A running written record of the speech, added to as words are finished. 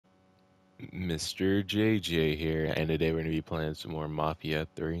Mr.JayJay here, and today we're going to be playing some more Mafia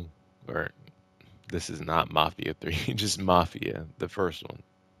 3. Or, this is not Mafia 3, just Mafia, the first one,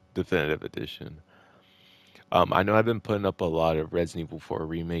 Definitive Edition. I know I've been putting up a lot of Resident Evil 4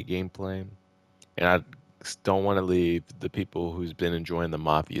 Remake gameplay, and I don't want to leave the people who's been enjoying the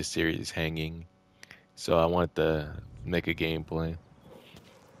Mafia series hanging, so I want to make a gameplay.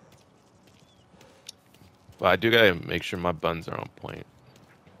 But I do gotta make sure my buttons are on point.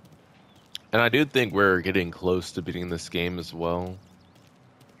 And I do think we're getting close to beating this game as well.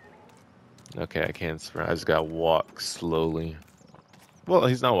 Okay, I can't sprint. I just gotta walk slowly. Well,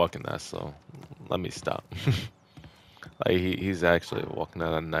 he's not walking that slow. Let me stop. Like he's actually walking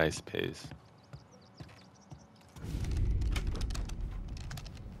at a nice pace.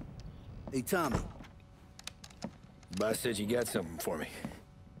 Hey, Tommy. Boss said you got something for me.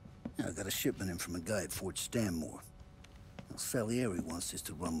 Yeah, I got a shipment in from a guy at Fort Stanmore. Now, Salieri wants this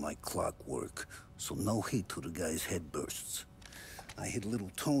to run like clockwork, so no heat till the guy's head bursts. I hit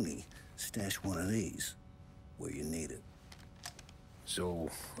little Tony, stash one of these where you need it. So,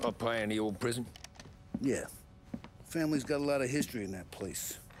 up high in the old prison? Yeah. Family's got a lot of history in that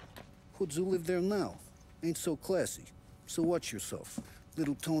place. Hoods who live there now ain't so classy, so watch yourself.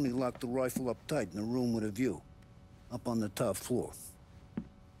 Little Tony locked the rifle up tight in a room with a view, up on the top floor.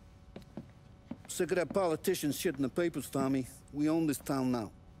 Sick of that politician shit in the papers, Tommy. We own this town now.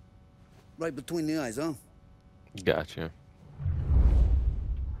 Right between the eyes, huh? Gotcha.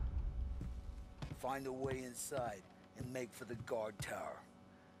 Find a way inside and make for the guard tower.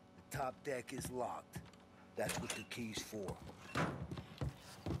 The top deck is locked. That's what the key's for.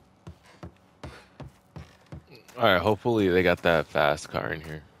 Alright, hopefully they got that fast car in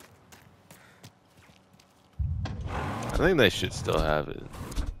here. I think they should still have it.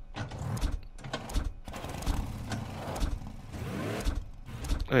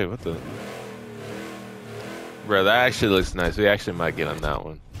 Hey, what the? Bro, that actually looks nice. We actually might get on that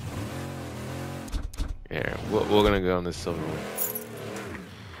one. Yeah, we're gonna go on this silver one.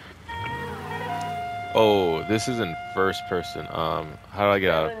 Oh, this is in first person. How do I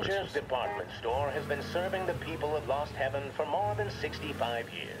get out of first person? Department store has been serving the people of Lost Heaven for more than 65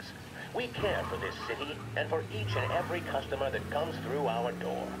 years. We care for this city and for each and every customer that comes through our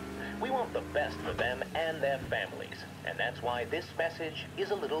door. We want the best for them and their families, and that's why this message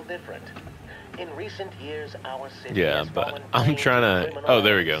is a little different. In recent years, our city has fallen I'm trying to. Oh,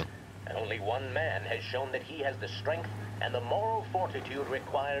 there we go. And only one man has shown that he has the strength and the moral fortitude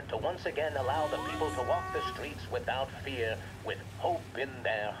required to once again allow the people to walk the streets without fear, with hope in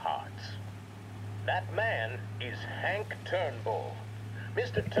their hearts. That man is Hank Turnbull.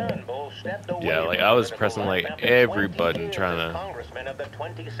 Mr. Turnbull stepped away. Yeah, like I was pressing like every button trying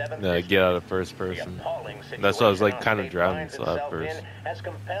to get out of first person. That's why I was like kind of driving slow at first. Has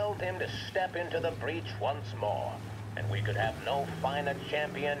compelled him to step into the breach once more. And we could have no finer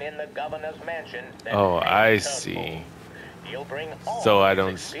champion in the governor's mansion than Oh, Hank I Turnbull. see. He'll bring all So I his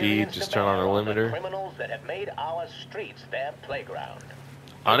don't speed, experience just to turn on bear the the limiter. criminals that have made our streets their playground.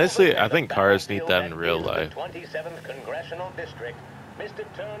 Honestly, I think cars need that in real life. 27th Congressional District, Mr.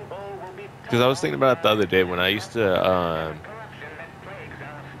 Turnbull will be. Because I was thinking about it the other day when I used to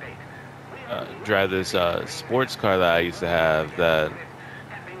drive this sports car that I used to have that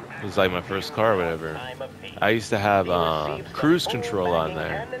was like my first car or whatever. I used to have cruise control on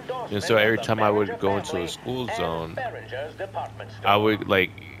there. And so every time I would go into a school zone, I would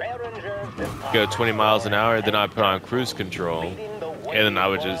like go 20 miles an hour, then I'd put on cruise control, and then I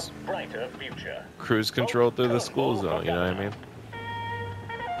would just cruise control through the school zone, you know what I mean?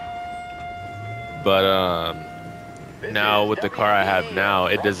 But now with the car I have now,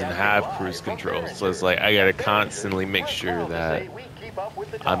 it doesn't have cruise control, so it's like I gotta constantly make sure that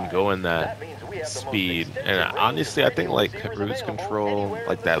I'm going that speed. And honestly, I think like cruise control,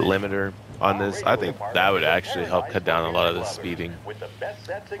 like that limiter on this, I think that would actually help cut down a lot of the speeding.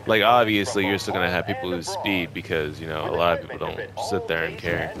 Like obviously you're still gonna have people who speed because, you know, a lot of people don't sit there and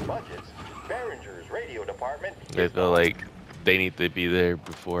care. They feel like they need to be there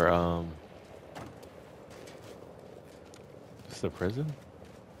before it's the prison?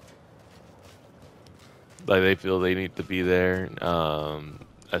 Like they feel they need to be there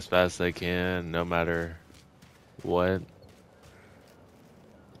as fast as they can, no matter what.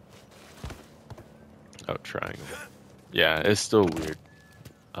 Oh, triangle. Yeah, it's still weird.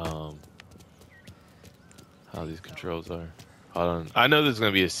 How these controls are. Hold on. I know there's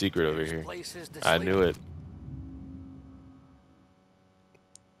gonna be a secret over here. I knew it.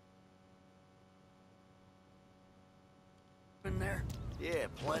 In there? Yeah,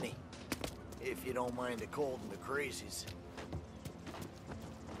 plenty. If you don't mind the cold and the crazies.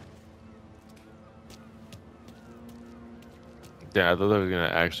 Yeah, I thought that was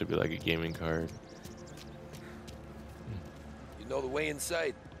gonna actually be like a gaming card. You know the way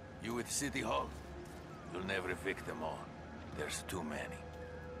inside? You with City Hall? You'll never evict them all. There's too many.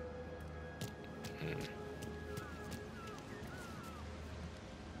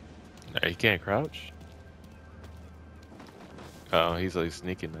 No, he can't crouch. Oh, he's like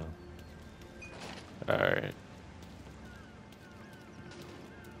sneaking now. All right.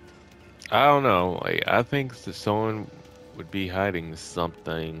 I don't know. Like, I think that someone would be hiding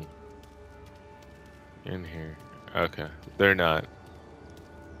something in here. Okay, they're not.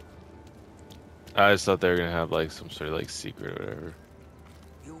 I just thought they were gonna have like some sort of like secret or whatever.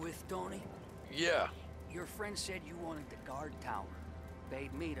 You with Tony? Yeah. Your friend said you wanted the guard tower.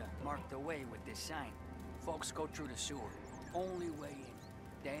 Bade me to mark the way with this sign. Folks go through the sewer. Only way in.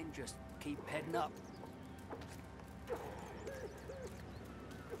 Then just keep heading up.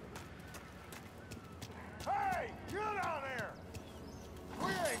 Hey, get out there!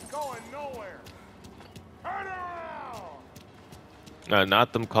 We ain't going nowhere. Turn around!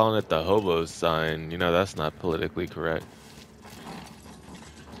 Not them calling it the hobo sign. You know, that's not politically correct.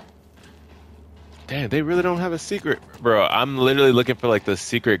 Damn, they really don't have a secret. Bro, I'm literally looking for like the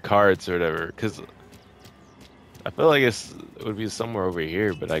secret cards or whatever. Because I feel like it would be somewhere over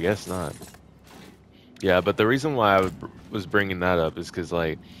here, but I guess not. Yeah, but the reason why I was bringing that up is because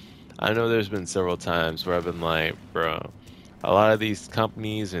like, I know there's been several times where I've been like, bro, a lot of these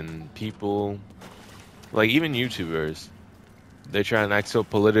companies and people, like even YouTubers, they try and act so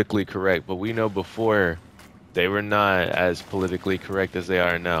politically correct, but we know before they were not as politically correct as they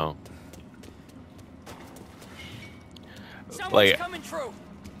are now. Someone's Like, coming through.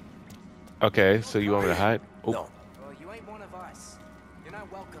 okay, so you want me to hide? Oh. No. Well, you ain't one of us. You're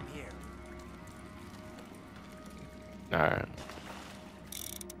not welcome here. All right.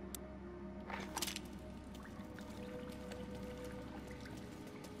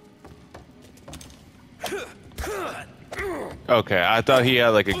 Okay, I thought he had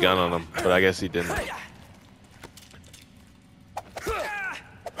like a gun on him, but I guess he didn't.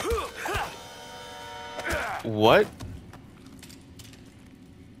 What?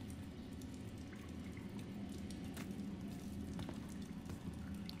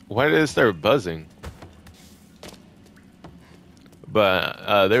 Why did it start buzzing?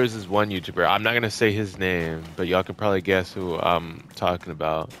 But there was this one YouTuber. I'm not gonna say his name, but y'all can probably guess who I'm talking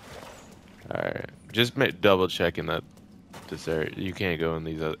about. All right, just double checking that this area. You can't go in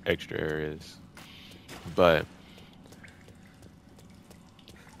these extra areas, but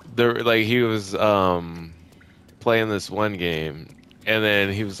there, like he was playing this one game, and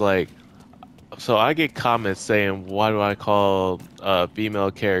then he was like, so I get comments saying, why do I call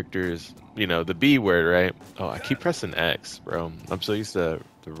female characters, you know, the B word, right? Oh, I keep pressing X, bro. I'm so used to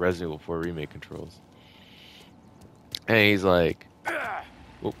the Resident Evil 4 remake controls. And he's like,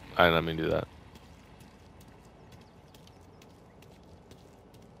 oh, I didn't mean to do that.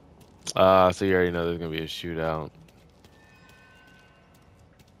 So you already know there's gonna be a shootout.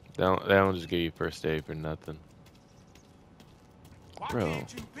 They don't just give you first aid for nothing. Why Bro.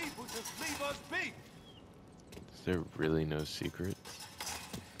 can't you people just leave us be? Is there really no secrets?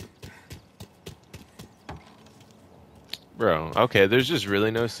 Bro, okay, there's just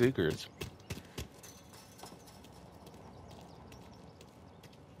really no secrets.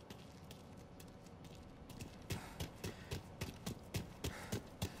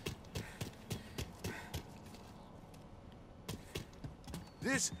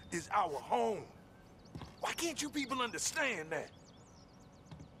 This is our home. Why can't you people understand that?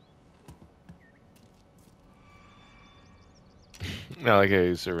 I like how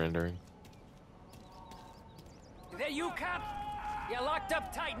he's surrendering. There you cop. You're locked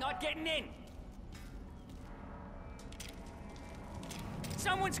up tight, not getting in.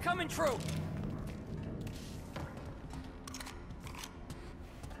 Someone's coming through.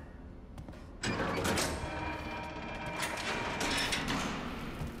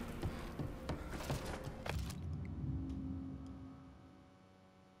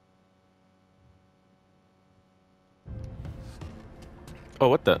 Oh,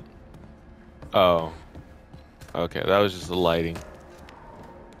 what the? Oh. Okay, that was just the lighting.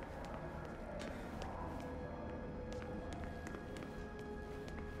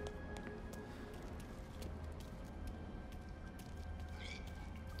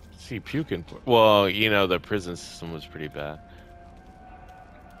 See, puking. Well, you know, the prison system was pretty bad.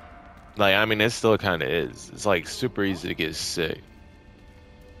 Like, I mean, it still kind of is. It's like super easy to get sick.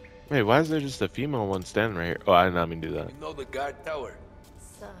 Wait, why is there just a female one standing right here? Oh, I did not mean to do that. You know the guard tower?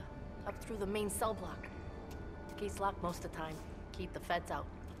 It's up through the main cell block. Gate's locked most of the time. Keep the feds out.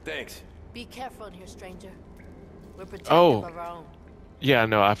 Thanks. Be careful in here, stranger. We're protective Oh, of our own. yeah,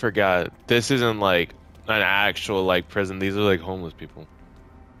 no, I forgot. This isn't like an actual like prison. These are like homeless people.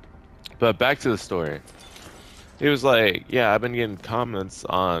 But back to the story. He was like, yeah, I've been getting comments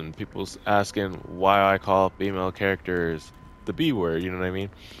on people asking why I call female characters the B word, you know what I mean?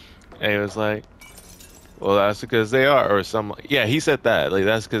 And he was like, well, that's because they are, or some, yeah, he said that, like,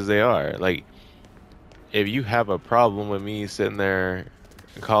 that's because they are. Like, if you have a problem with me sitting there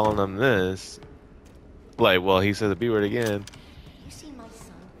and calling them this, like, well, he said the B word again, You see my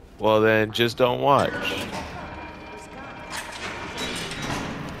son? well, then just don't watch.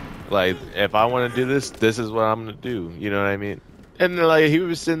 Like, if I want to do this, this is what I'm going to do, you know what I mean? And, like, he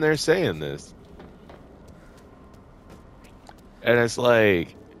was sitting there saying this. And it's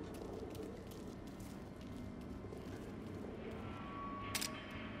like,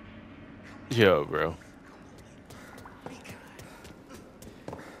 yo, bro.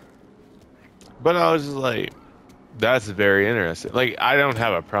 But I was just like, that's very interesting. Like, I don't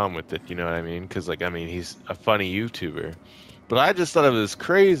have a problem with it, you know what I mean? Because, like, I mean, he's a funny YouTuber. But I just thought it was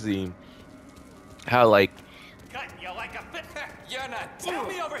crazy how, like, Cut you like a bit. You're not. Tell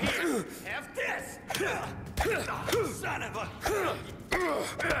me over here. Have this. Son of a.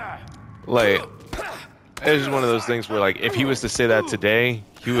 like, it's just one of those things where, like, if he was to say that today,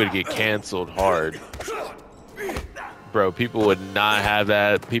 he would get canceled hard. Bro, people would not have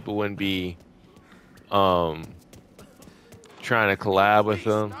that. People wouldn't be, trying to collab with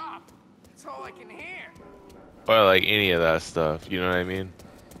him. That's all I can hear. Or, like, any of that stuff, you know what I mean?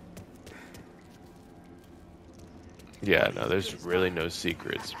 Yeah, no, there's really no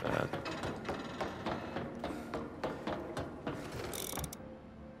secrets, man.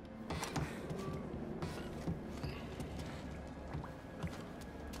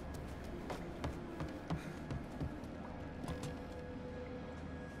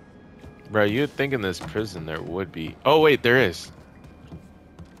 Bro, you'd think in this prison there would be... Oh, wait, there is.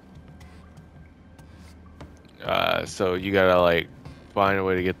 So you gotta, like, find a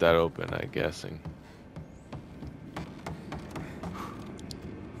way to get that open, I'm guessing.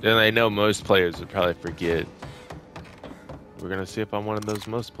 And I know most players would probably forget. We're gonna see if I'm one of those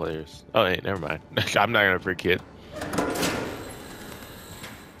most players. Oh, hey, never mind. I'm not gonna forget.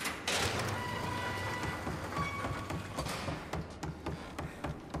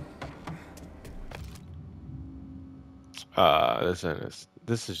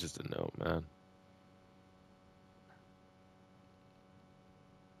 This is just a note, man.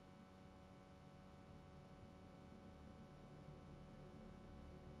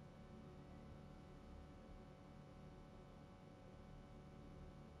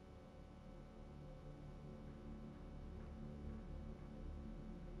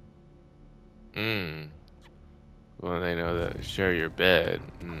 Well, they know that share your bed.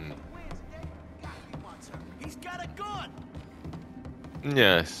 He's got a gun.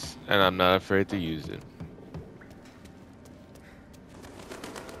 Yes, and I'm not afraid to use it.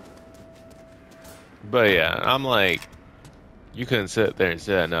 But yeah, I'm like, you couldn't sit there and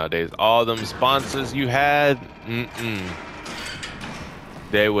say that nowadays. All them sponsors you had,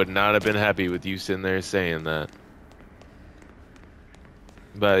 they would not have been happy with you sitting there saying that.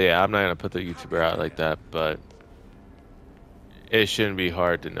 But yeah, I'm not gonna put the YouTuber out like that, but it shouldn't be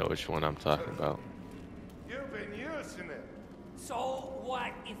hard to know which one I'm talking about. You've been using it. So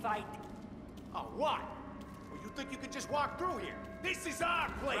what if I... Oh, what? Well, you think you could just walk through here? This is our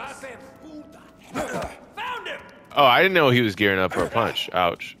place. Found him! Oh, I didn't know he was gearing up for a punch.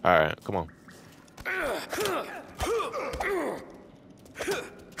 Ouch. Alright, come on.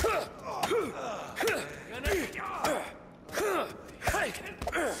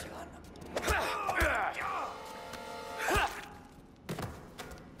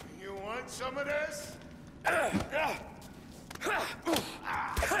 You want some of this?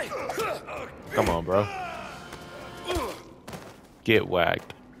 Come on, bro. Get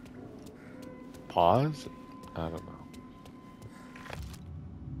whacked. Pause? I don't know.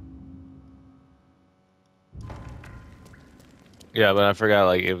 Yeah, but I forgot,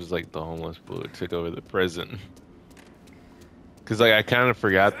 like, it was like the homeless people who took over the prison. Cause like I kind of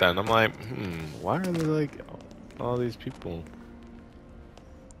forgot that, and I'm like, why are there like all these people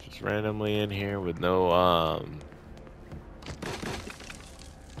just randomly in here with no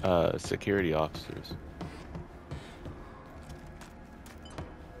security officers?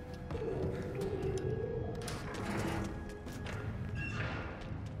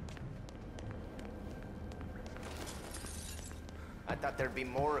 I thought there'd be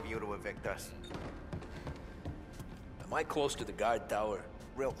more of you to evict us. Am I close to the guard tower?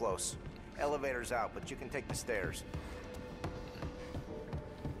 Real close. Elevator's out, but you can take the stairs.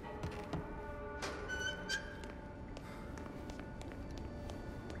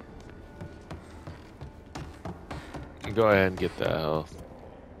 Go ahead and get that health.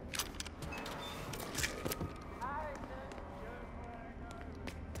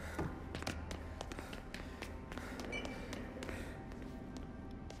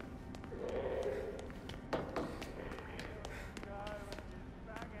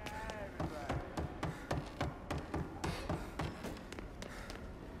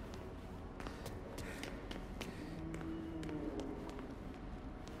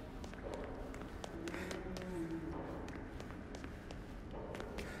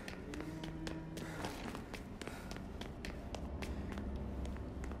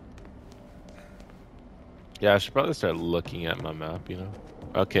 Yeah, I should probably start looking at my map, you know?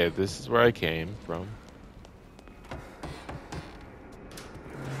 Okay, this is where I came from.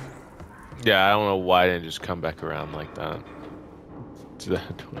 Yeah, I don't know why I didn't just come back around like that. To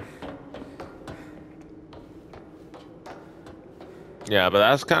that door. Yeah, but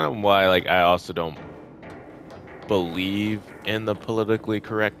that's kind of why, like, I also don't believe in the politically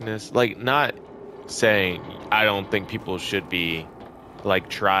correctness. Like, not saying I don't think people should be, like,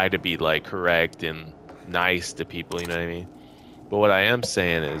 try to be, like, correct and nice to people, you know what I mean? But what I am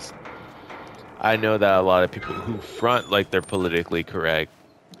saying is, I know that a lot of people who front like they're politically correct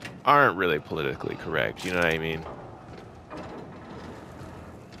aren't really politically correct, you know what I mean?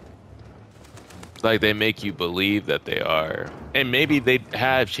 Like, they make you believe that they are. And maybe they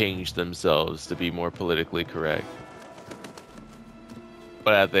have changed themselves to be more politically correct.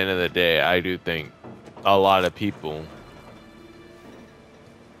 But at the end of the day, I do think a lot of people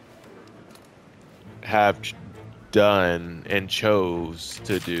have done and chose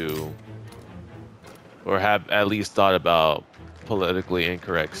to do, or have at least thought about politically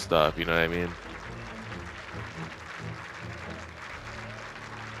incorrect stuff, you know what I mean?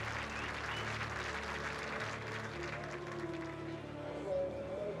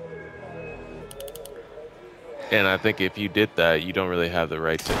 And I think if you did that, you don't really have the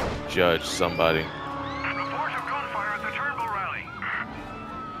right to judge somebody. Reports of gunfire at the Turnbull rally.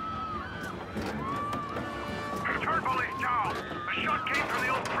 Turnbull is down. A shot came from the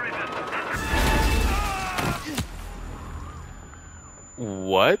old prison.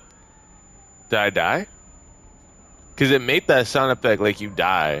 What? Did I die? Because it made that sound effect like you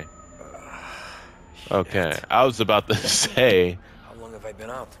die. Okay, I was about to say. How long have I been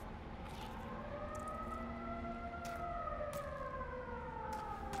out?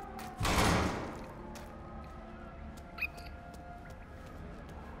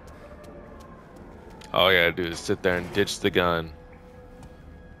 All I gotta do is sit there and ditch the gun.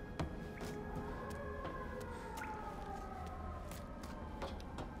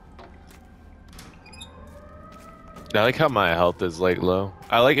 I like how my health is like low.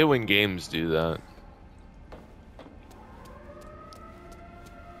 I like it when games do that.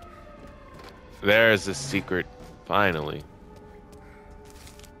 There's a secret, finally.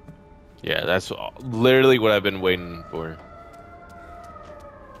 Yeah, that's literally what I've been waiting for.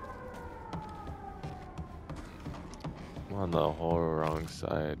 I'm on the whole wrong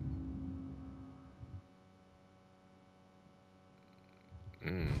side.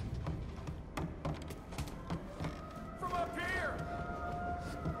 From up here.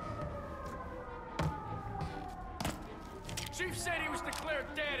 Chief said he was declared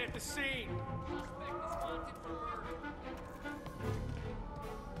dead at the scene. Suspect is wanted for murder.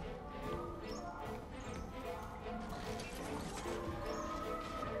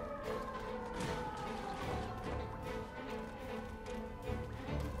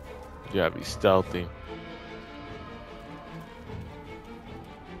 You gotta be stealthy.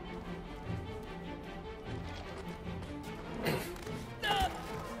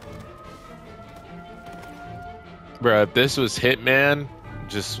 Bro, if this was Hitman,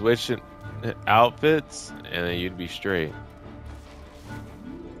 just switching outfits and then you'd be straight.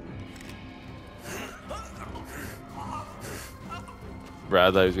 Bro,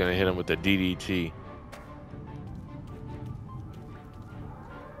 I thought he was gonna hit him with the DDT.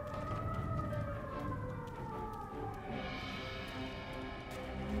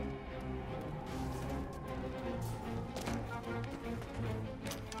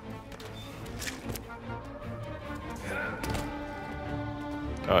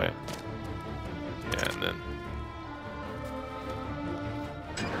 Oh yeah. Yeah, and then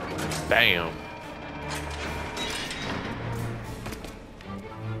bam.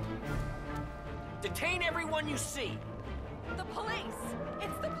 Detain everyone you see. The police!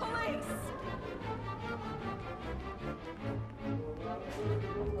 It's the police!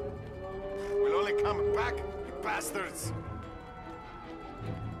 We'll only come back, you bastards.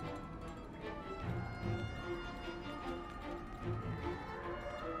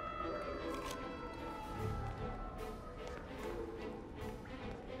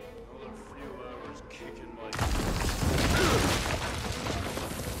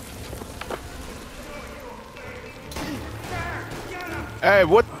 Hey,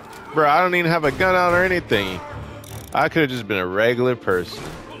 what? Bro, I don't even have a gun out or anything. I could have just been a regular person.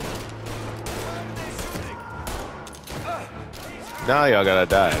 Now y'all gotta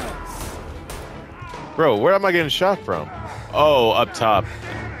die. Bro, where am I getting shot from? Oh, up top.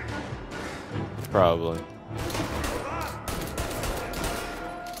 Probably.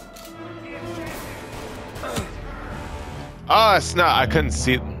 Oh, it's not. I couldn't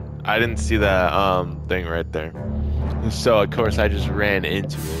see. I didn't see that thing right there. So of course I just ran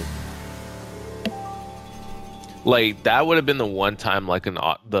into it. Like that would have been the one time like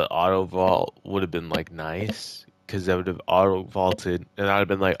the auto vault would have been like nice because that would have auto vaulted and I'd have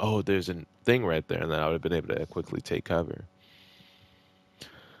been like, oh, there's a thing right there, and then I would have been able to quickly take cover.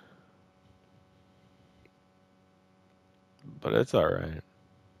 But it's all right.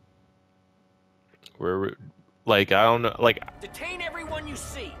 We're like, I don't know, like Detain everyone you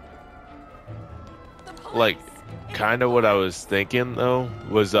see. like kind of what I was thinking though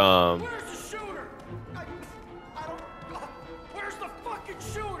was Where's the shooter? I don't. Where's the fucking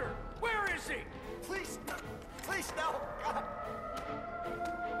shooter? Where is he? Please, please, no. God.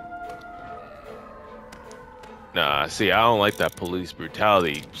 nah, see, I don't like that police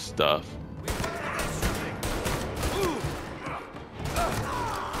brutality stuff.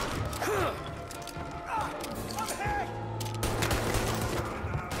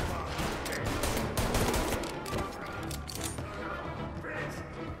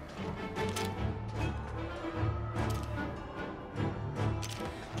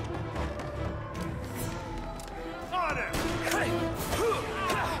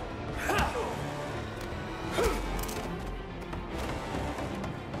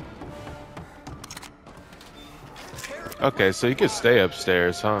 Okay, so you could stay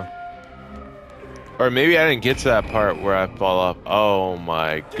upstairs, huh? Or maybe I didn't get to that part where I fall off. Oh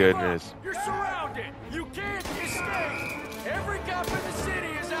my goodness. You're surrounded. You can't escape. Every cop in the city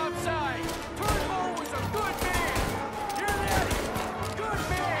is outside. Turnbull was a good man. Hear that? Good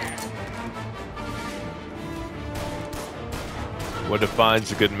man. What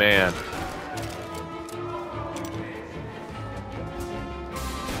defines a good man?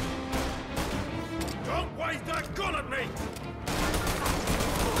 Don't waste that gun at me.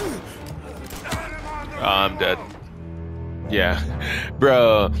 Oh, I'm dead. Yeah.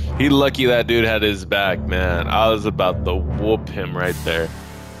 Bro, he lucky that dude had his back, man. I was about to whoop him right there.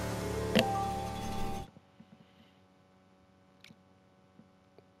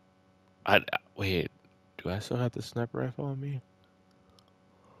 Wait, do I still have the sniper rifle on me?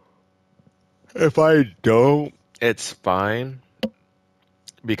 If I don't, it's fine.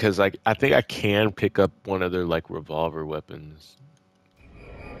 Because like I think I can pick up one of their like revolver weapons.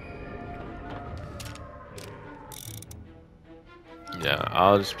 Yeah,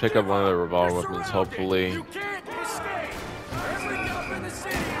 I'll just pick up one of the revolver weapons, hopefully. You can't escape. Every cop in the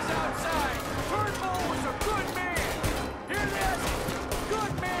city is outside. Turnbull was a good man. Hear this?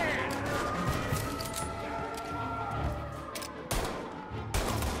 Good man.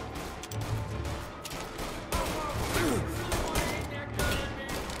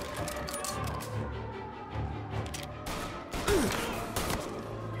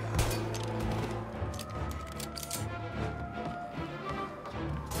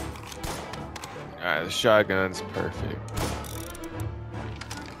 Alright, the shotgun's perfect.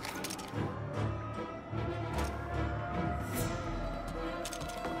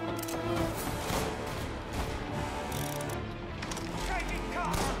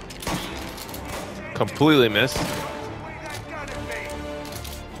 Completely missed.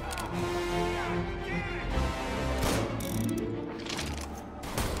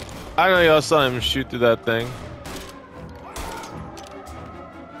 I know y'all saw him shoot through that thing.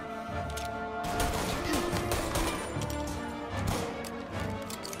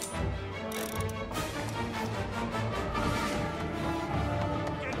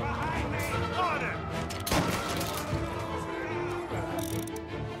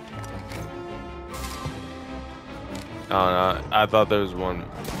 Oh no, I thought there was one.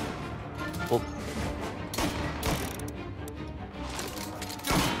 Oh.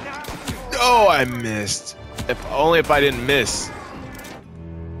 Oh, I missed. If I didn't miss.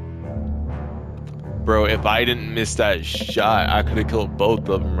 Bro, if I didn't miss that shot, I could have killed both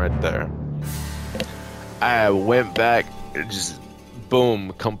of them right there. I went back, and just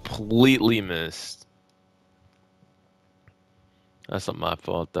boom, completely missed. That's not my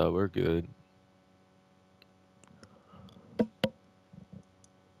fault though, we're good.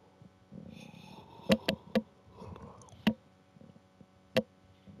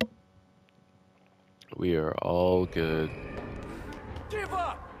 We are all good. Give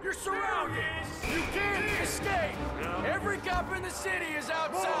up! You're surrounded! You can't escape! Every cop in the city is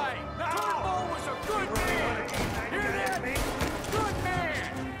outside! Turnbull was a good man! Hear that? Good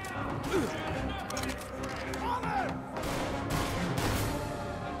man!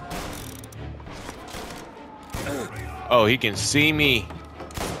 Oh, he can see me.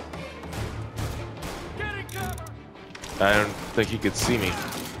 Getting cover! I don't think he could see me.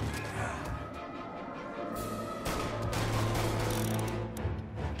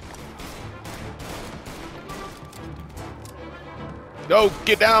 No,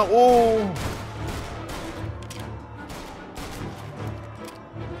 get down! Whoa!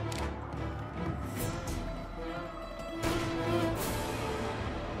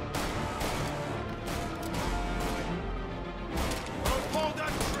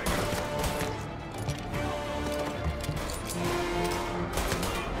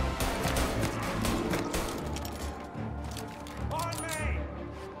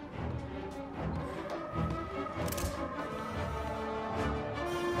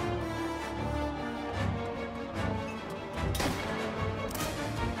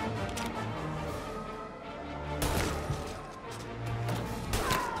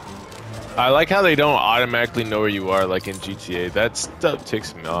 I like how they don't automatically know where you are, like in GTA. That stuff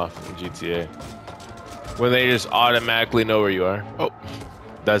ticks me off in GTA. When they just automatically know where you are. Oh,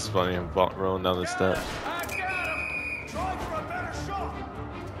 that's funny. I'm rolling down the steps. I got him! Try for a better shot!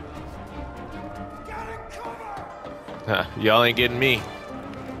 Getting cover! Y'all ain't getting me.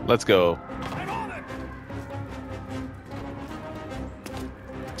 Let's go. I'm on it!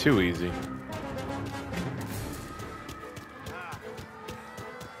 Too easy.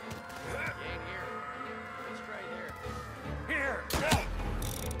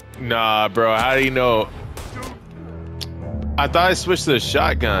 Nah, bro. How do you know? I thought I switched to the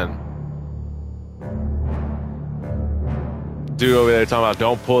shotgun. Dude over there talking about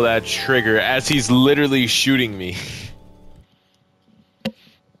don't pull that trigger as he's literally shooting me.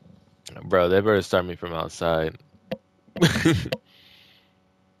 Bro, they better start me from outside. Because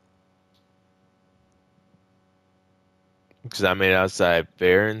I made it outside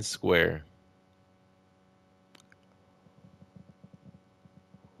fair and square.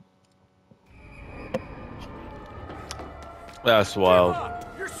 That's wild.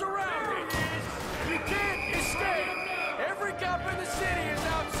 You're surrounded! You can't escape! Every cop in the city is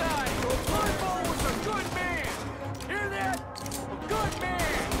outside! Turnbull was a good man! Hear that? A good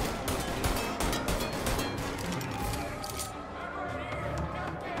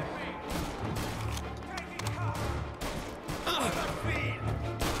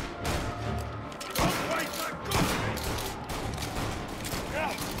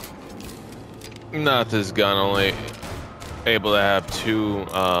man! Not this gun, only able to have 2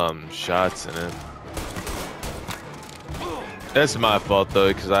 shots in it. That's my fault though,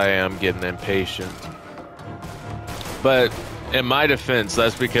 because I am getting impatient. But in my defense,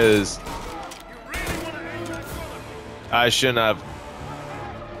 that's because I shouldn't have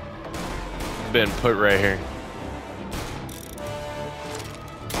been put right here.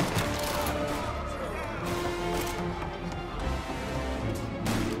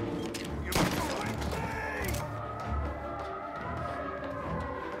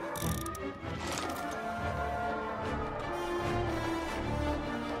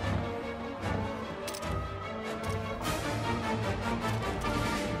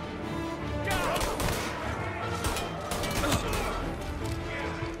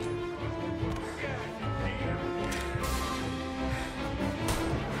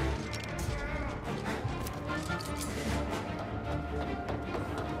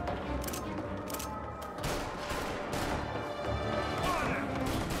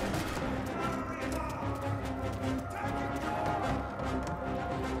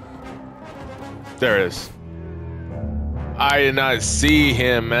 There it is. I did not see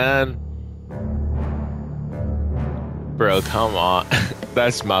him, man. Bro, come on.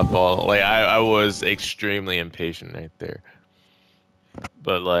 That's my fault. Like, I was extremely impatient right there.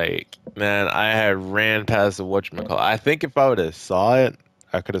 But, like, man, I had ran past the whatchamacallit. I think if I would have saw it,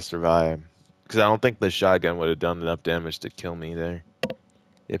 I could have survived. Because I don't think the shotgun would have done enough damage to kill me there.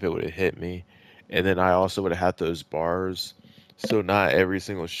 If it would have hit me. And then I also would have had those bars. So not every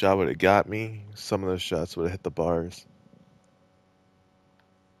single shot would have got me. Some of those shots would have hit the bars.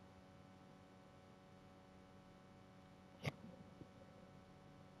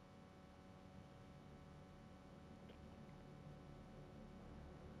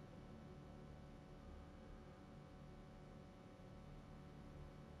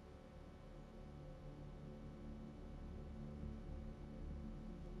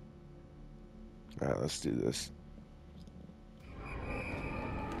 Alright, let's do this.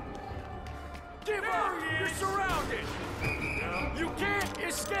 Give up! You're surrounded! You can't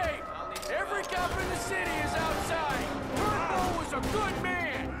escape! Every cop in the city is outside! Turnbull was a good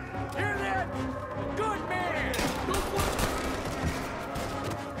man! Hear that? Good man!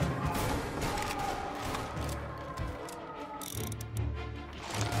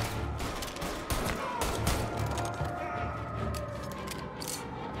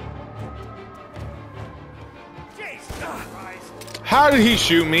 How did he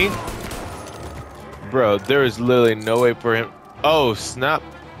shoot me? Bro, there is literally no way for him. Oh, snap.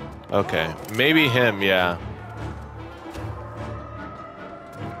 Okay, maybe him, yeah.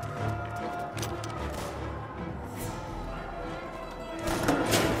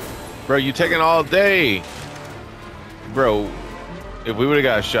 Bro, you taking all day. Bro, if we would have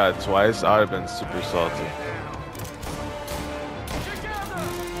got shot twice, I would have been super salty.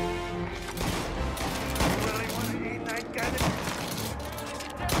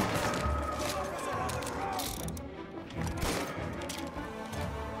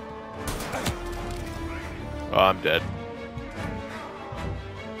 Oh, I'm dead.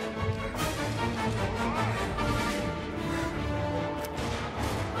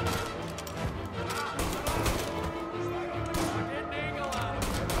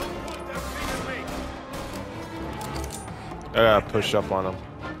 I gotta push up on him.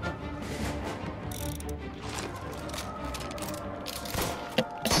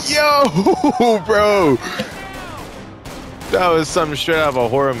 Yo, bro! That was something straight out of a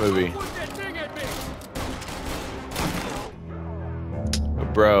horror movie.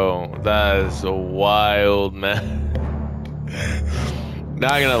 Bro, that is a wild, man.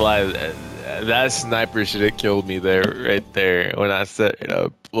 Not gonna lie, that sniper should have killed me there, right there, when I said, you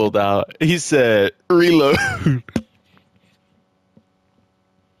know, pulled out. He said, reload.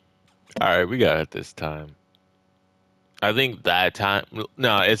 Alright, we got it this time. I think that time,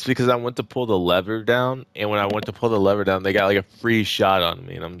 no, it's because I went to pull the lever down, and when I went to pull the lever down, they got like a free shot on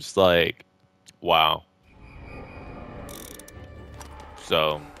me, and I'm just like, wow.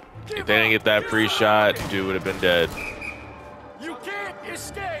 So, if they didn't get that free shot, dude would have been dead. You can't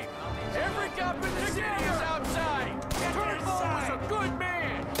escape! Every cop in the city is outside! Turnbull was a good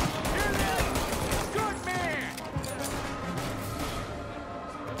man! Hear that? Good man!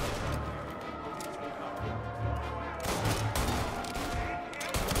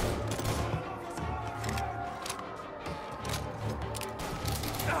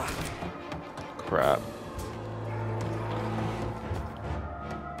 Crap.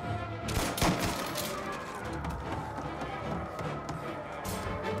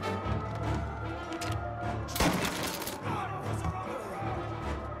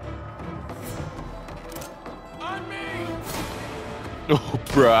 Oh,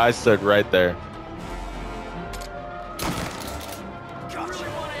 bro, I stood right there.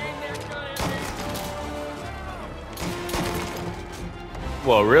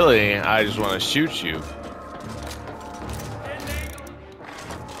 Well, really, I just want to shoot you.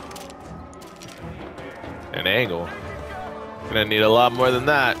 An angle. Gonna need a lot more than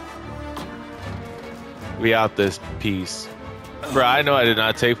that. We out this piece. Bro, I know I did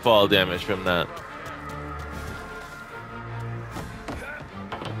not take fall damage from that.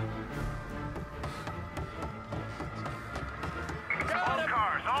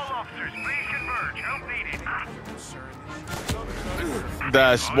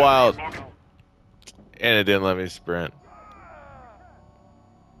 That's wild. And it didn't let me sprint.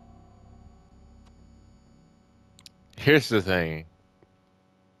 Here's the thing.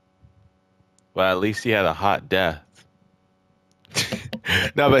 Well, at least he had a hot death.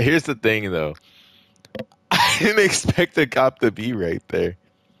 No, but here's the thing, though. I didn't expect the cop to be right there.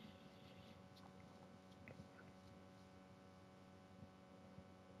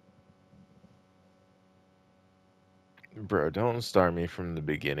 Bro, don't start me from the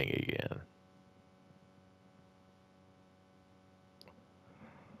beginning again.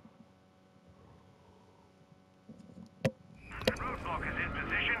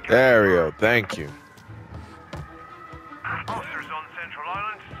 There we go. Thank you. Officers on Central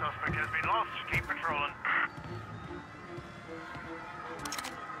Island. Suspect has been lost. Keep patrolling.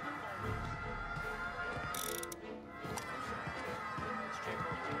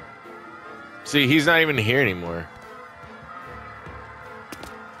 See, he's not even here anymore.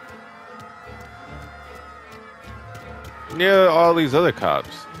 Yeah, all these other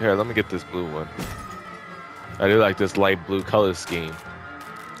cops. Here, let me get this blue one. I do like this light blue color scheme.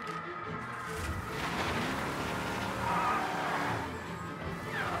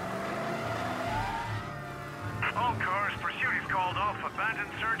 All cars, pursuit is called off. Abandon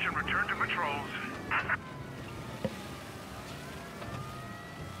search and return to patrols.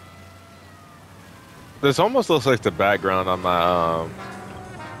 This almost looks like the background on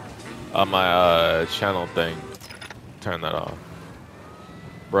my channel thing. Turn that off.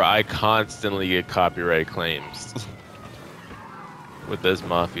 Bro, I constantly get copyright claims with this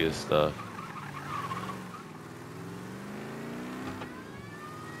Mafia stuff.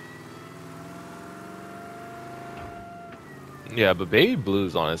 Yeah, but baby blue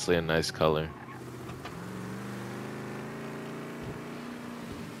is honestly a nice color.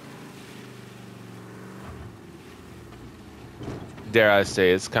 Dare I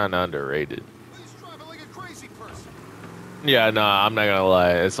say, it's kind of underrated. Yeah, nah, I'm not gonna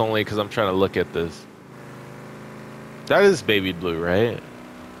lie. It's only because I'm trying to look at this. That is baby blue, right?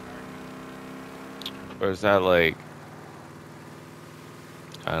 Or is that like...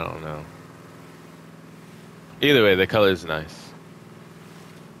 I don't know. Either way, the color's nice.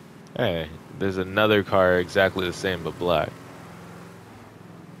 Hey, there's another car exactly the same but black.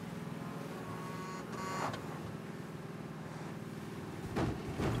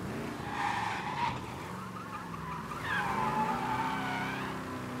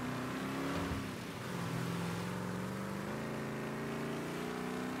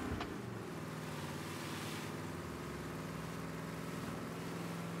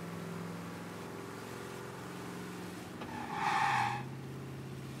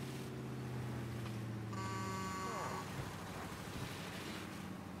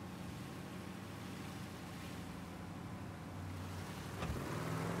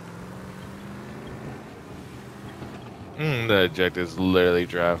 The objectives literally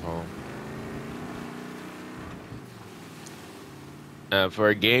drive home. For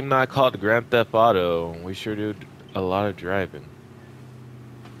a game not called Grand Theft Auto, we sure do a lot of driving.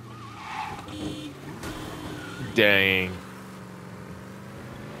 Dang.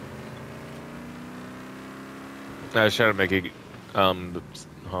 I was trying to make it home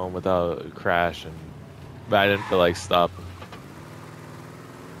without a crash, but I didn't feel like stopping.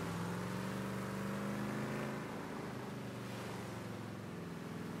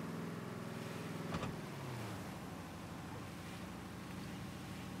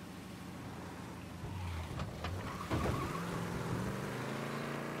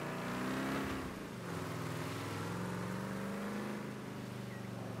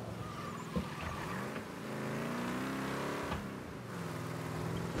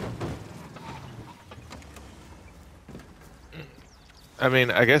 I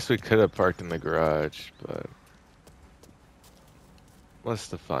mean, I guess we could have parked in the garage, but what's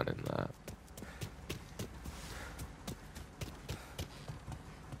the fun in that?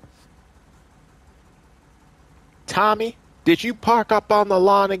 Tommy, did you park up on the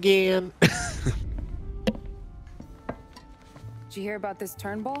lawn again? Did you hear about this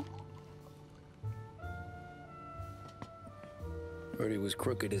Turnbull? Heard he was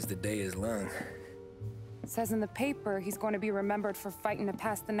crooked as the day is long. It says in the paper he's going to be remembered for fighting to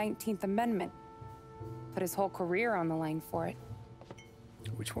pass the 19th Amendment. Put his whole career on the line for it.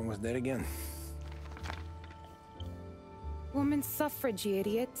 Which one was that again? Women's suffrage, you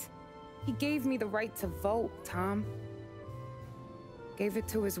idiot. He gave me the right to vote, Tom. Gave it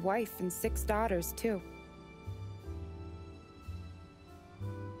to his wife and 6 daughters, too.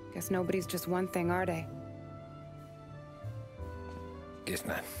 Guess nobody's just one thing, are they? Guess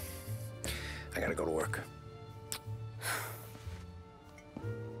not. I gotta go to work.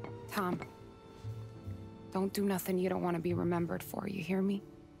 Tom, don't do nothing you don't want to be remembered for, you hear me?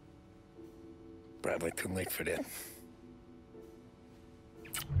 Probably too late for that.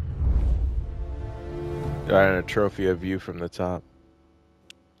 Got a trophy of you from the top.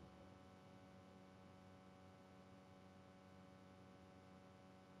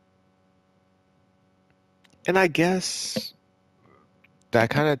 And I guess that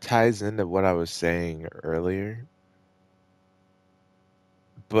kind of ties into what I was saying earlier.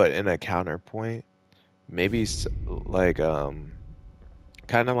 But in a counterpoint, maybe like kind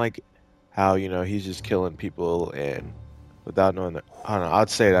of like how, you know, he's just killing people and without knowing that. I don't know, I'll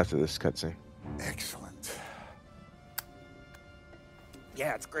say it after this cutscene. Excellent.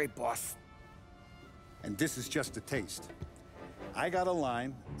 Yeah, it's great, boss. And this is just a taste. I got a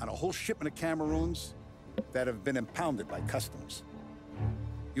line on a whole shipment of Cameroons that have been impounded by customs.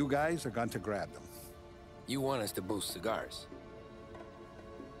 You guys are going to grab them. You want us to boost cigars?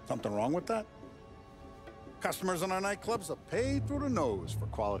 Something wrong with that? Customers in our nightclubs are paid through the nose for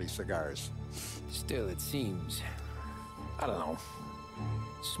quality cigars. Still, it seems... I don't know.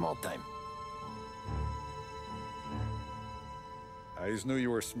 Small time. I always knew you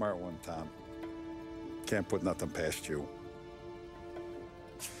were a smart one, Tom. Can't put nothing past you.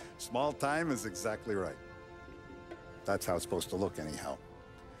 Small time is exactly right. That's how it's supposed to look anyhow.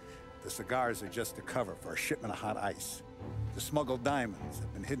 The cigars are just a cover for a shipment of hot ice. The smuggled diamonds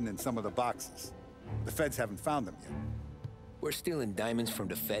have been hidden in some of the boxes. The feds haven't found them yet. We're stealing diamonds from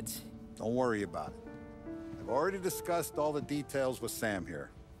the feds? Don't worry about it. I've already discussed all the details with Sam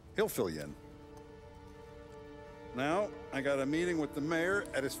here. He'll fill you in. Now, I got a meeting with the mayor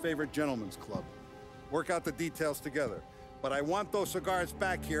at his favorite gentleman's club. Work out the details together. But I want those cigars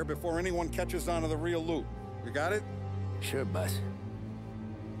back here before anyone catches on to the real loot. You got it? Sure, boss.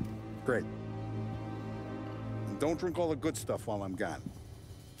 Great. And don't drink all the good stuff while I'm gone.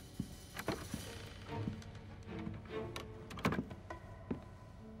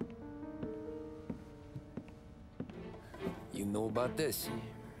 You know about this?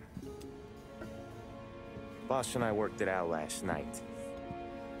 Boss and I worked it out last night.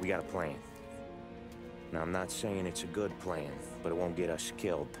 We got a plan. Now, I'm not saying it's a good plan, but it won't get us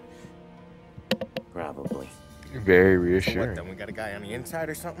killed. Probably. Very So reassuring. what, then we got a guy on the inside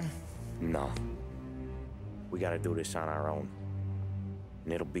or something? No. We gotta do this on our own.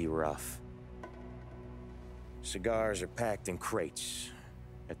 And it'll be rough. Cigars are packed in crates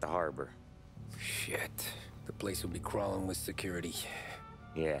at the harbor. Shit. The place will be crawling with security.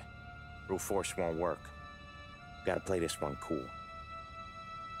 Yeah. Brute force won't work. Gotta play this one cool.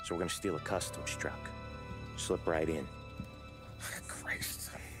 So we're gonna steal a customs truck. Slip right in. Christ.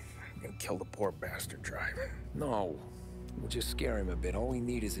 I'm gonna kill the poor bastard driver. No. We'll just scare him a bit. All we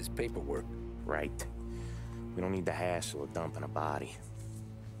need is his paperwork. Right. We don't need the hassle of dumping a body.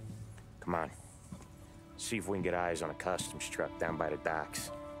 Come on. See if we can get eyes on a customs truck down by the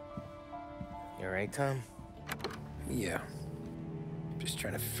docks. You all right, Tom? Yeah. Just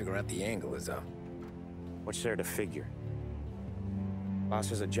trying to figure out the angle is up. What's there to figure? Boss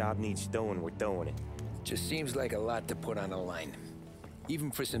says a job needs doing, we're doing it. Just seems like a lot to put on the line.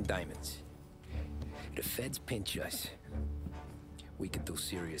 Even for some diamonds. If the feds pinch us, we could do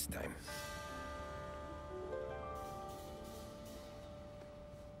serious time.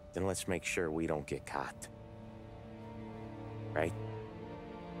 Then let's make sure we don't get caught. Right?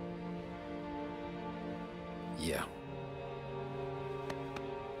 Yeah.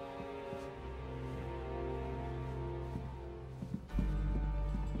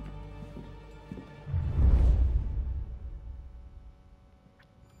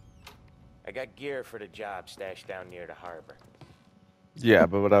 I got gear for the job stashed down near the harbor. Yeah,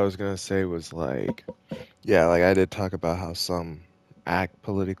 but what I was gonna say was like, yeah, like I did talk about how some act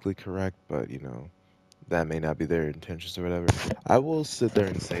politically correct, but you know, that may not be their intentions or whatever. I will sit there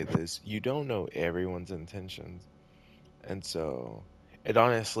and say this: you don't know everyone's intentions, and so it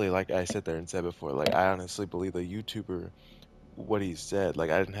honestly, like I sit there and said before, like I honestly believe the YouTuber, what he said,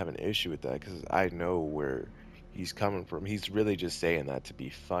 like I didn't have an issue with that because I know where he's coming from. He's really just saying that to be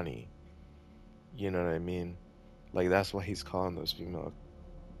funny. You know what I mean? Like, that's why he's calling those female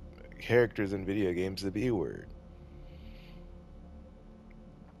characters in video games the B word.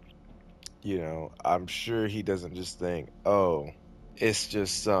 You know, I'm sure he doesn't just think, oh, it's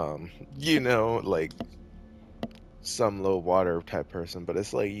just some, you know, like, some low water type person. But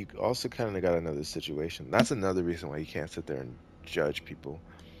it's like, you also kind of got to know the situation. That's another reason why you can't sit there and judge people.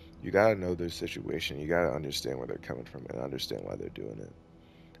 You got to know their situation. You got to understand where they're coming from and understand why they're doing it.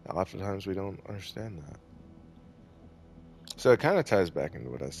 Oftentimes we don't understand that. So it kind of ties back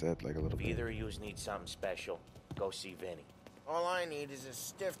into what I said, like a little If bit. either of you need something special, go see Vinny. All I need is a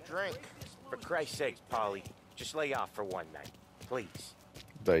stiff drink. For Christ's sakes, Polly, just lay off for one night, please.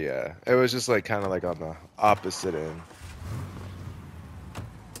 But yeah, it was just like kind of like on the opposite end.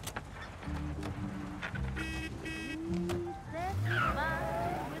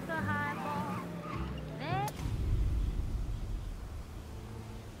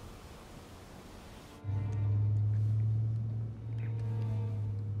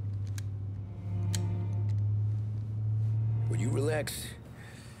 Will you relax?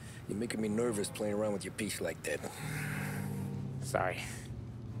 You're making me nervous playing around with your piece like that. Sorry.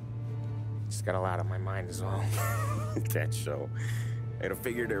 Just got a lot on my mind is all. That's so. I'd have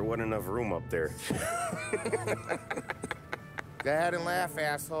figured there wasn't enough room up there. Go ahead and laugh,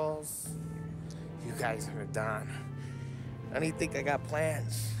 assholes. You guys are done. I don't think I got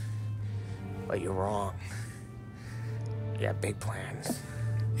plans. But you're wrong. I got big plans.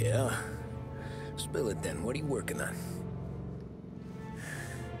 Yeah? Spill it then. What are you working on?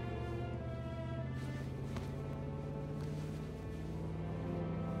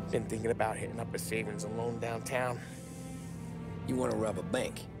 Been thinking about hitting up a savings and loan downtown. You want to rob a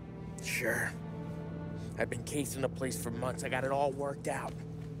bank? Sure. I've been casing the place for months. I got it all worked out.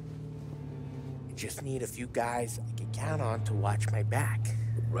 I just need a few guys I can count on to watch my back.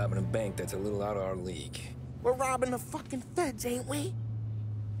 Robbing a bank, that's a little out of our league. We're robbing the fucking feds, ain't we?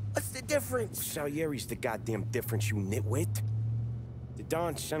 What's the difference? Salieri's the goddamn difference, you nitwit. The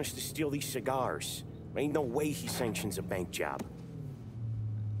Don sent us to steal these cigars. There ain't no way he sanctions a bank job.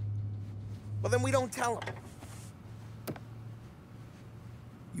 Well, then we don't tell him.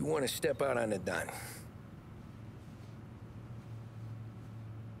 You want to step out on the Don?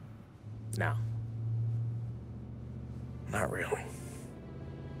 No. Not really.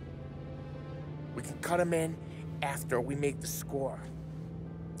 We can cut him in after we make the score.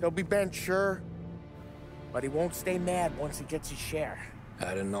 He'll be bent, sure, but he won't stay mad once he gets his share.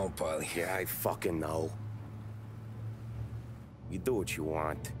 I don't know, Polly. Yeah, I fucking know. You do what you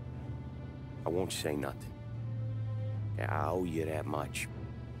want. I won't say nothing. Yeah, I owe you that much.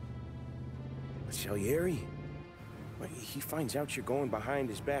 But Salieri, when he finds out you're going behind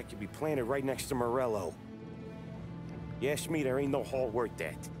his back, you'll be planted right next to Morello. You ask me, there ain't no haul worth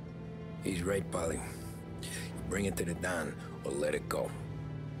that. He's right, Polly. You bring it to the Don or let it go.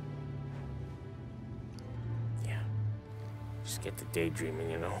 Yeah. Just get to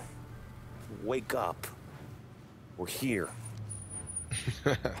daydreaming, you know? Wake up. We're here.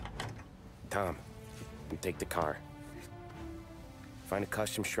 Tom, you take the car. Find a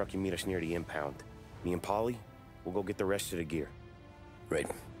customs truck and meet us near the impound. Me and Polly, we'll go get the rest of the gear. Right.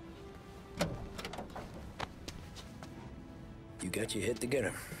 You got your head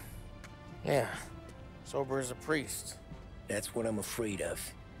together? Yeah. Sober as a priest. That's what I'm afraid of.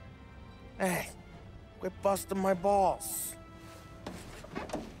 Hey, quit busting my balls.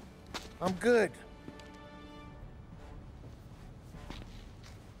 I'm good.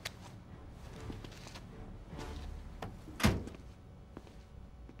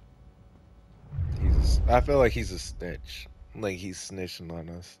 I feel like he's a snitch. Like he's snitching on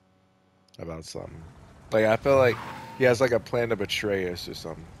us about something. Like I feel like he has like a plan to betray us or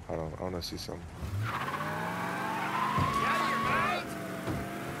something. I want to see something.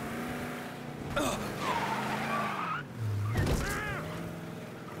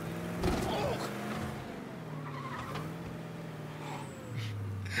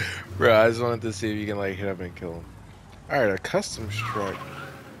 Bro, I just wanted to see if you can like hit him and kill him. All right, a customs truck.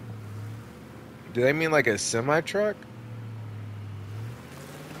 Do they mean like a semi-truck?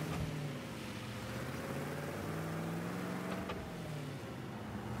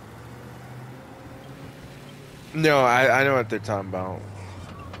 No, I know what they're talking about.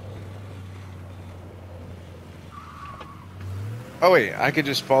 Oh wait, I could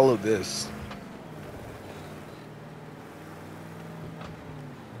just follow this.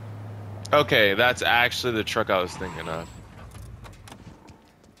 Okay, that's actually the truck I was thinking of.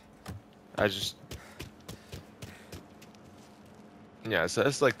 Yeah, so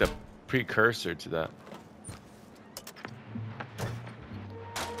that's like the precursor to that.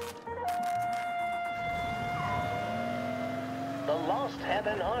 The Lost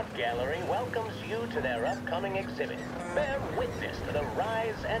Heaven Art Gallery welcomes you to their upcoming exhibit. Bear witness to the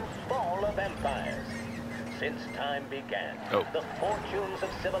rise and fall of empires. Since time began, the fortunes of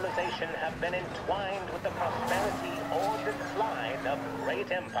civilization have been entwined with the prosperity or decline of great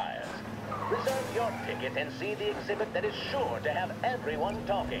empires. Reserve your ticket and see the exhibit that is sure to have everyone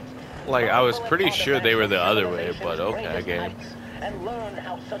talking. Like, I was pretty sure they were the other way, but okay, game. And learn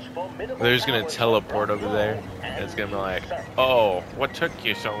how such formidable They're just gonna teleport over there, and it's gonna be like, oh, what took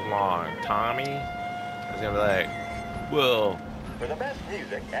you so long, Tommy? It's gonna be like, well, for the best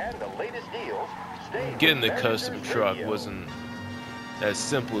music and the latest deals, getting the custom truck wasn't as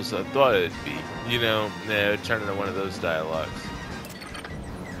simple as I thought it'd be. You know, yeah, it turned into one of those dialogues.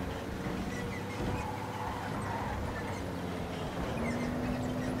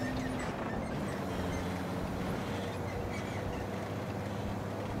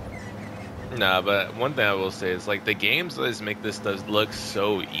 Nah, but one thing I will say is, like, the games always make this does look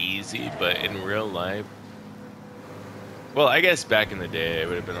so easy, but in real life, well, I guess back in the day it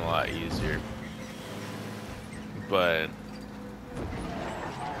would have been a lot easier, but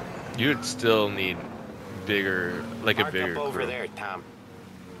you'd still need bigger, like a bigger crew. Over there, Tom.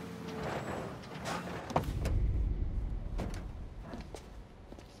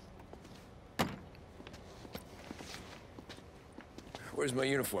 Where's my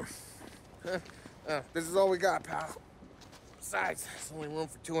uniform? This is all we got, pal. Besides, there's only room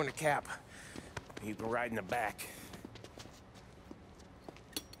for 2 in the cab. You can ride in the back.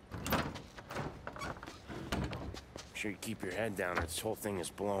 Make sure you keep your head down or this whole thing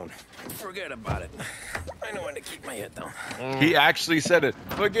is blown. Forget about it. I know when to keep my head down. He actually said it.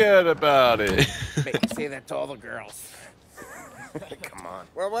 Forget about it. Make you say that to all the girls. Come on.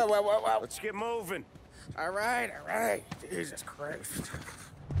 Well. Let's get moving. All right. Jesus Christ.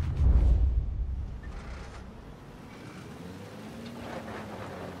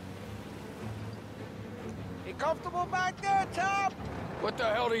 You comfortable back there, Tom? What the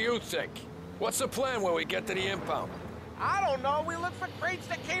hell do you think? What's the plan when we get to the impound? I don't know. We look for crates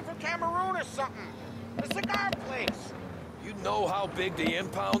that came from Cameroon or something. The cigar place. You know how big the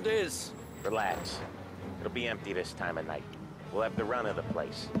impound is? Relax. It'll be empty this time of night. We'll have the run of the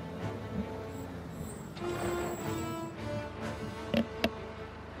place.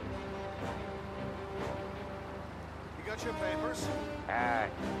 You got your papers? Ah,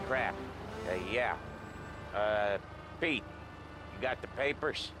 crap. Yeah. Pete, you got the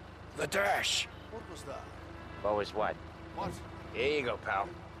papers? The dash. What was that? What was what? What? Here you go, pal.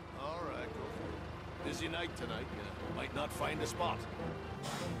 All right, go for it. Busy night tonight. You might not find a spot.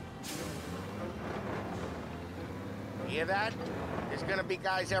 Hear that? There's gonna be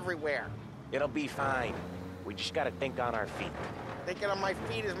guys everywhere. It'll be fine. We just gotta think on our feet. Thinking on my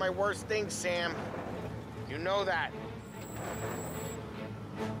feet is my worst thing, Sam. You know that.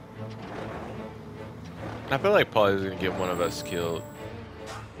 I feel like Paulie's gonna get one of us killed.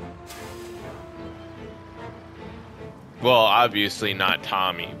 Well, obviously not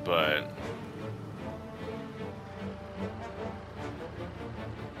Tommy, but...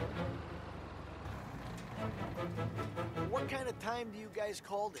 What kind of time do you guys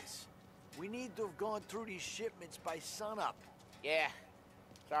call this? We need to have gone through these shipments by sunup. Yeah.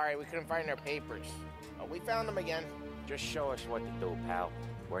 Sorry, we couldn't find our papers. But we found them again. Just show us what to do, pal.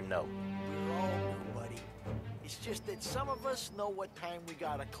 We're no. We're all new, buddy. It's just that some of us know what time we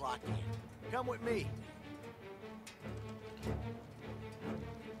gotta clock in. Come with me.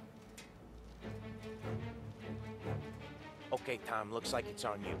 Okay, Tom, looks like it's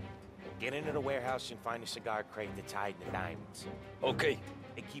on you. Get into the warehouse and find a cigar crate that's hiding the diamonds. Okay.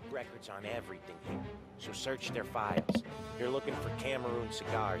 They keep records on everything here, so search their files. You're looking for Cameroon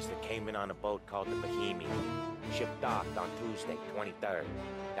cigars that came in on a boat called the Bohemian. Ship docked on Tuesday, 23rd.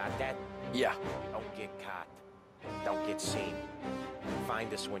 Got that? Yeah. Don't get caught. Don't get seen.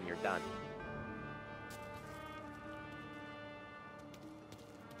 Find us when you're done.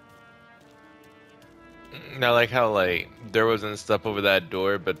 I like how, like, there wasn't stuff over that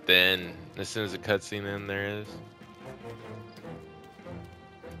door, but then as soon as the cutscene in, there is.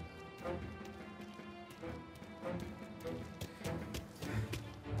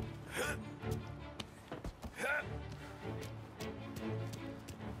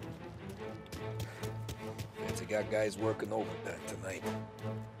 Fancy got guys working overtime tonight.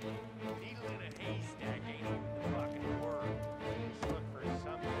 Needle in a haystack ain't even the fucking word. Just look for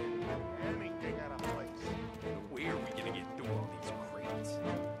something, anything out of place. Where are we gonna get through all these crates?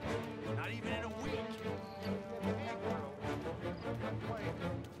 Not even in a week.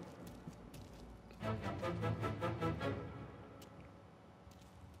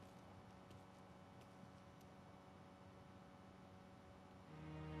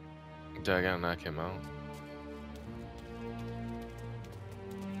 Do I gotta knock him out?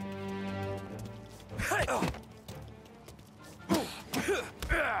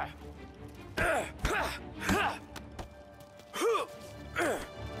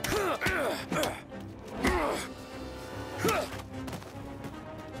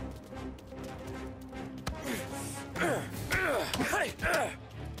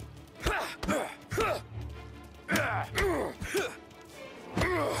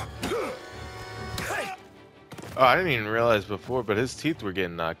 Oh, I didn't even realize before, but his teeth were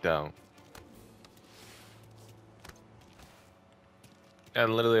getting knocked out.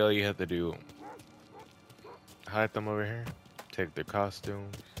 And literally all you have to do, hide them over here, take their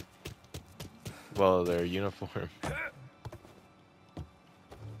costumes, well, their uniform,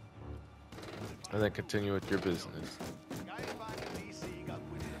 and then continue with your business.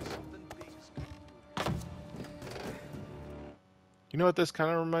 You know what this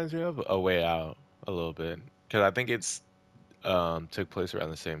kind of reminds me of? A Way Out, a little bit. Because I think it's took place around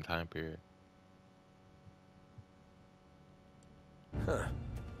the same time period. Huh.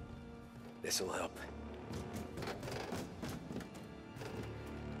 This'll help.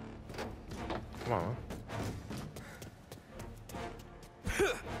 Come on.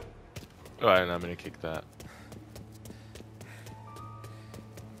 Oh, I'm not gonna kick that.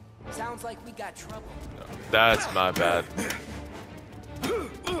 Sounds like we got trouble. No, that's my bad.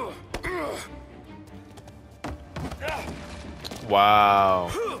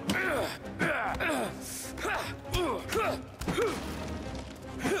 Wow.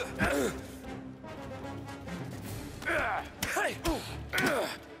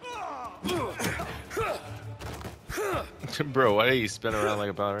 Bro, why do you spin around like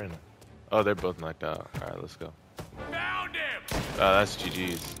a ballerina? Oh, they're both knocked out. Alright, let's go. Found him! Oh, that's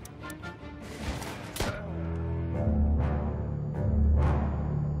GG's.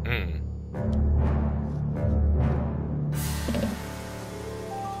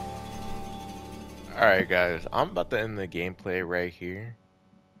 Alright guys, I'm about to end the gameplay right here.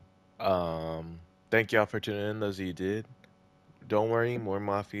 Thank y'all for tuning in, those of you did. Don't worry, more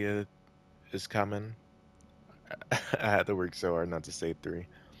Mafia is coming. I had to work so hard not to say 3.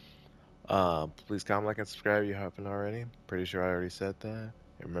 Please comment, like, and subscribe if you haven't already. Pretty sure I already said that.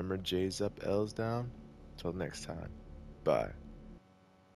 And remember, J's up, L's down. Till next time. Bye.